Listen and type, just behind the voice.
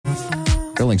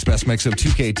Billings best mix of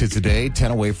 2K to today,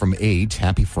 10 away from 8.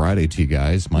 Happy Friday to you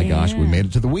guys. My gosh, we made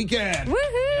it to the weekend.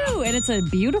 Woohoo! And it's a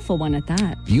beautiful one at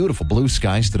that. Beautiful blue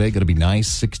skies today. Going to be nice.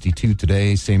 62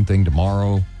 today. Same thing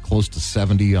tomorrow. Close to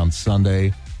 70 on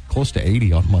Sunday. Close to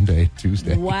 80 on Monday,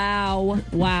 Tuesday. Wow.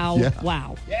 Wow. Yeah.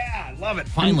 Wow. Yeah, I love it.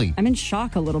 Finally. I'm in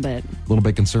shock a little bit. A little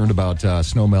bit concerned about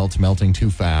snow melting too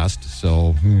fast.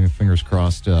 So fingers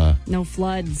crossed. No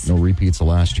floods. No repeats of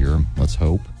last year. Let's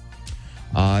hope.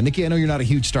 Nikki, I know you're not a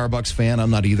huge Starbucks fan.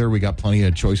 I'm not either. We got plenty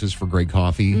of choices for great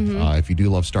coffee. If you do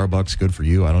love Starbucks, good for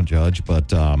you. I don't judge. But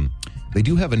they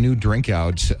do have a new drink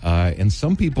out, and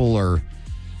some people are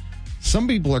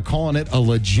calling it a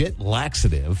legit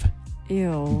laxative.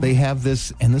 Ew. They have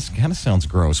this, and this kind of sounds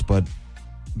gross, but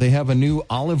they have a new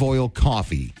olive oil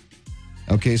coffee.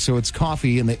 Okay, so it's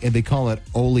coffee, and they call it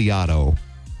oleato.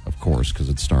 Of course, because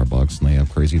it's Starbucks and they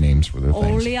have crazy names for their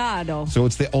things. Oleato. So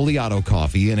it's the oleato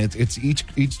coffee, and it's each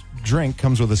drink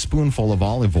comes with a spoonful of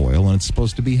olive oil, and it's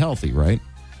supposed to be healthy, right?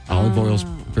 Olive oil's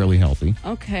fairly healthy.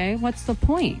 Okay, what's the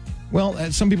point?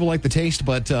 Well, some people like the taste,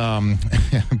 but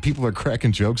people are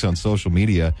cracking jokes on social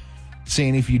media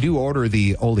saying if you do order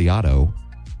the oleato,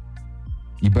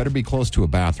 you better be close to a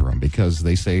bathroom because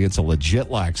they say it's a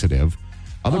legit laxative.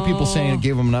 Other people saying it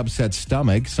gave them an upset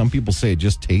stomach. Some people say it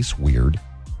just tastes weird.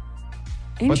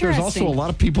 But there's also a lot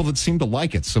of people that seem to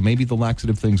like it, so maybe the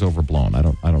laxative thing's overblown. I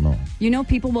don't know. You know,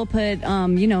 people will put,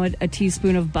 a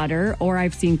teaspoon of butter, or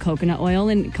I've seen coconut oil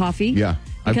in coffee. Yeah,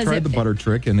 I've tried the butter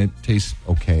trick, and it tastes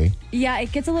okay. Yeah,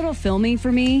 it gets a little filmy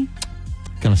for me.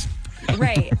 Kind of.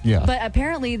 Right. Yeah. But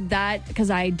apparently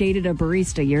because I dated a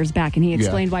barista years back, and he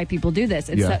explained why people do this.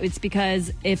 It's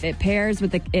because if it pairs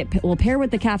with it will pair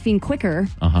with the caffeine quicker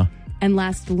and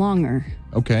last longer.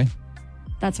 Okay.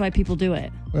 That's why people do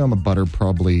it. Well, the butter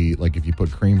probably, like if you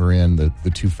put creamer in, the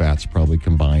two fats probably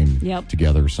combine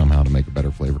together somehow to make a better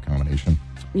flavor combination.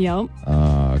 Yep.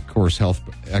 Of course, health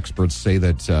experts say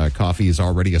that coffee is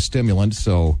already a stimulant,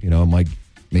 so, it might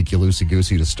make you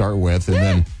loosey-goosey to start with. And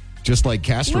then, just like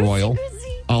castor oil,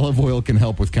 olive oil can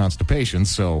help with constipation.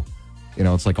 So,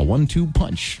 it's like a 1-2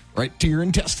 punch right to your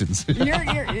intestines.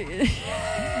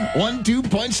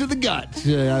 1-2 punch to the gut.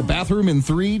 Bathroom in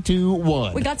 3, 2,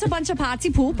 1. We got a bunch of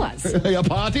party poopers. Yeah,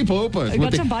 party poopers. We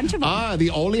got a bunch of them. The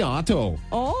oleato.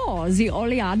 Oh, the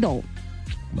oleato.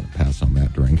 I'm going to pass on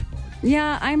that drink.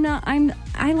 Yeah, I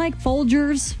like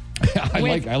Folgers. I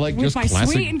like with just my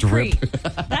classic sweet and drip.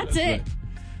 That's it.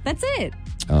 That's it.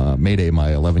 Mayday,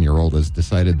 my 11-year-old, has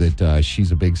decided that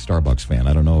she's a big Starbucks fan.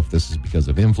 I don't know if this is because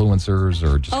of influencers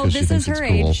or just because she thinks it's cool.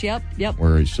 Oh, this is her age. Yep.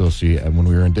 Where when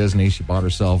we were in Disney, she bought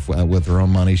herself, with her own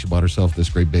money, she bought herself this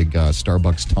great big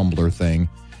Starbucks tumbler thing.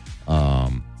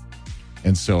 And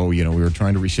so, we were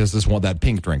trying to she has that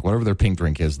pink drink, whatever their pink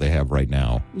drink is they have right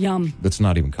now. Yum. That's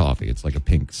not even coffee. It's like a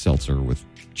pink seltzer with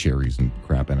cherries and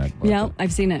crap in it. Yeah,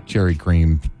 I've seen it. Cherry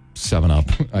cream, 7-Up,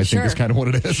 I think is kind of what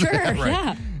it is. Sure, right.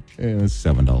 yeah. It's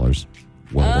 $7.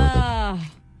 Well worth it.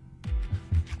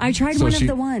 I tried one of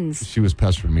the ones. She was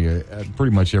pestering me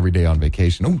pretty much every day on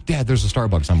vacation. Oh, Dad, there's a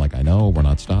Starbucks. I'm like, I know, we're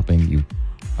not stopping.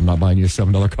 I'm not buying you a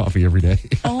 $7 coffee every day.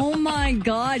 Oh, my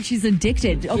God. She's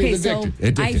addicted. Okay,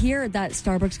 addicted. I hear that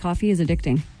Starbucks coffee is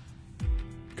addicting.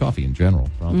 Coffee in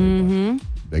general, probably. Mm-hmm.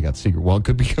 They got secret. Well, it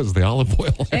could be because of the olive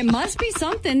oil. It must be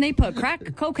something. They put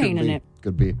crack cocaine in it.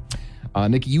 Could be.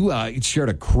 Nikki, you shared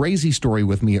a crazy story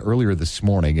with me earlier this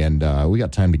morning, and we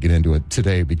got time to get into it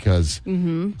today because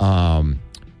you're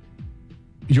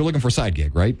looking for a side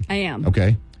gig, right? I am.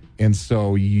 Okay. And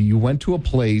so you went to a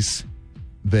place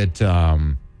that,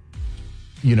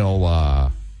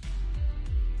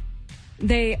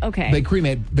 They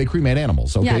cremate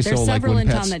animals. Okay, yeah, there's so several like in when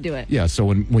pets, town that do it. Yeah,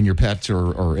 so when your pet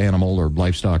or animal or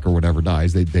livestock or whatever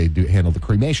dies, they do handle the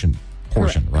cremation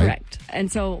portion, right? Correct.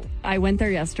 And so I went there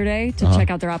yesterday to check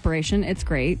out their operation. It's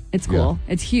great. It's cool.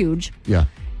 Yeah. It's huge. Yeah.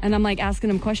 And I'm like asking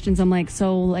him questions. I'm like,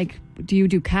 so like, do you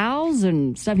do cows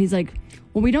and stuff? He's like,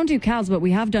 well, we don't do cows, but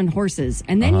we have done horses.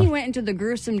 And then he went into the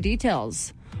gruesome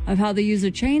details of how they use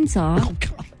a chainsaw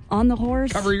on the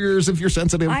horse. Cover your ears if you're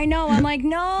sensitive. I know. I'm like,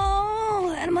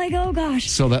 no. And I'm like, oh gosh.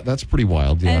 So that's pretty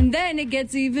wild. Yeah. And then it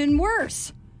gets even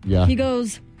worse. Yeah. He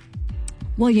goes,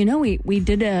 well, we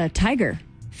did a tiger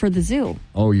for the zoo.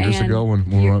 Oh, years ago when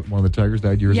one of the tigers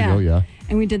died years ago, yeah.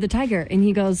 And we did the tiger. And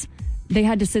he goes, they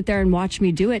had to sit there and watch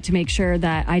me do it to make sure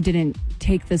that I didn't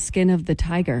take the skin of the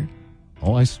tiger.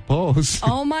 Oh, I suppose.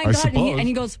 Oh, my God. And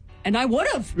he goes, and I would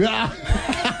have. Yeah.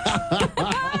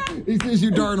 He says,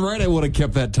 you darn right I would have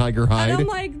kept that tiger hide. And I'm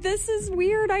like, this is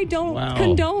weird. I don't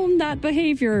condone that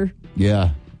behavior.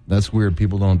 Yeah, that's weird.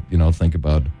 People don't, think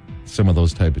about some of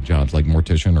those type of jobs like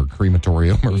mortician or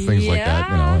crematorium or things like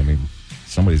that.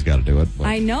 Somebody's got to do it. But.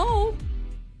 I know.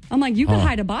 I'm like, you could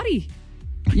hide a body.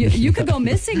 You could go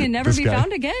missing and never be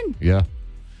found again. Yeah.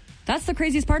 That's the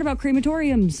craziest part about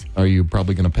crematoriums. Are you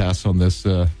probably going to pass on this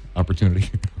opportunity?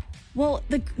 Well,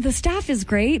 the staff is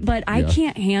great, but I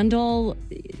can't handle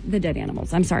the dead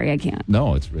animals. I'm sorry, I can't.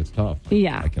 No, it's tough.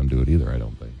 Yeah. I can't do it either, I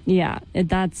don't think. Yeah,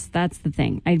 that's the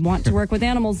thing. I want to work with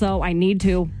animals, though. I need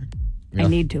to. Yeah. I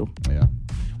need to. Yeah.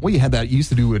 Well, you had that. You used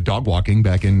to do dog walking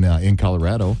back in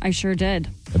Colorado. I sure did.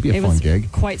 That'd be a fun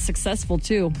gig. Quite successful,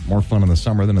 too. More fun in the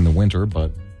summer than in the winter,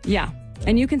 but... Yeah.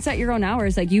 And you can set your own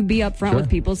hours. Like, you be up front with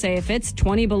people. Say, if it's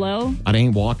 20 below... I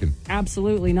ain't walking.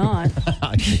 Absolutely not.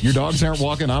 Your dogs aren't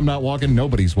walking. I'm not walking.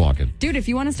 Nobody's walking. Dude, if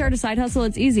you want to start a side hustle,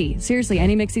 it's easy. Seriously,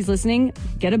 any Mixies listening,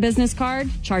 get a business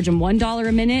card, charge them $1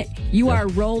 a minute. You are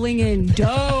rolling in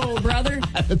dough, brother.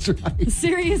 That's right.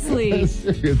 Seriously.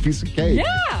 A piece of cake.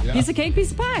 Yeah. Piece of cake,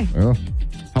 piece of pie. Well,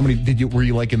 how many were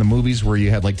you like in the movies where you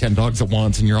had like 10 dogs at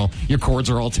once and your cords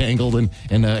are all tangled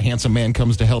and a handsome man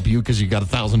comes to help you because you got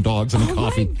 1,000 dogs and a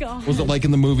coffee? My God. Was it like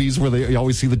in the movies where you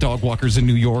always see the dog walkers in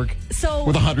New York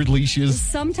with 100 leashes?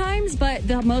 Sometimes, but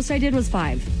the most I did was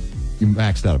 5. You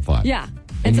maxed out at 5. Yeah.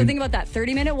 And so think about that.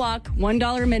 30-minute walk,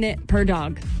 $1 a minute per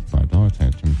dog.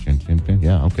 $5.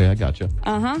 Yeah, okay, I got you.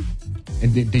 Uh-huh.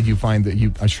 And did you find that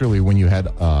you surely when you had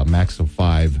a max of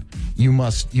 5, you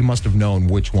must have known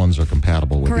which ones are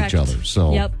compatible with Correct. each other?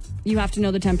 So yep. You have to know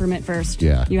the temperament first.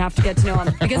 Yeah. You have to get to know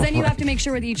them. Because then you have to make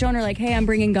sure with each owner, like, hey, I'm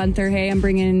bringing Gunther. Hey, I'm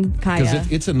bringing Kaya.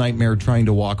 Because it's a nightmare trying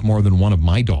to walk more than one of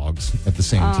my dogs at the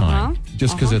same time.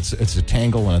 Just because it's a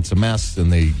tangle and it's a mess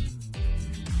and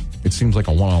it seems like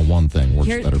a one-on-one thing works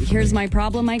better for me. Here's my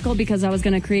problem, Michael, because I was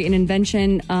going to create an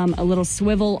invention, a little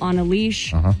swivel on a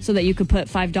leash so that you could put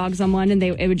 5 dogs on one and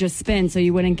it would just spin so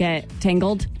you wouldn't get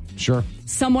tangled. Sure.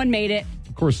 Someone made it.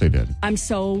 Of course they did. I'm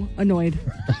so annoyed.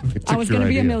 I was going to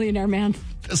be a millionaire, man.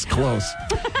 This close.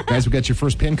 Guys, we got your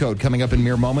first pin code coming up in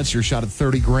mere moments. Your shot at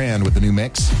 $30,000 with the new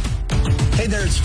mix. Hey there, it's